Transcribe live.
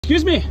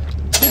excuse me.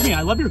 Excuse me,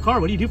 I love your car.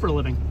 What do you do for a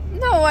living?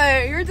 No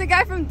way, you're the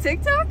guy from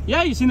TikTok?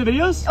 Yeah, you seen the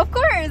videos? Of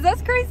course,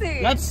 that's crazy.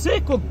 That's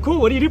sick. Well,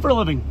 cool. What do you do for a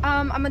living?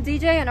 I'm a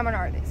DJ and I'm an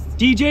artist.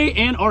 DJ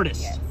and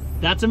artist. Yes.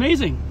 That's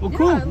amazing. Well,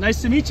 cool. Yeah.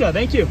 Nice to meet you.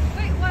 Thank you.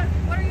 Wait,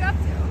 what are you up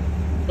to?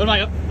 What am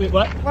I up? Wait,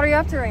 what? What are you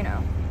up to right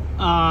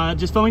now?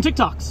 Just filming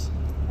TikToks.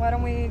 Why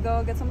don't we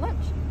go get some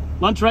lunch?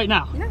 Lunch right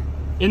now? Yeah.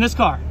 In this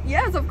car?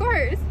 Yes, of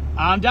course.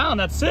 I'm down.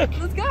 That's sick.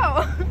 Let's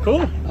go.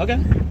 Cool.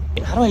 Okay.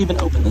 How do I even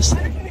open this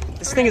thing?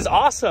 This thing is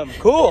awesome.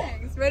 Cool.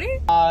 Thanks. Ready?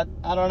 I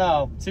don't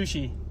know.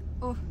 Sushi.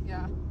 Oh,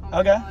 yeah.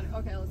 Okay.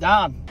 Okay, let's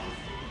Down.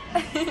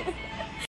 go.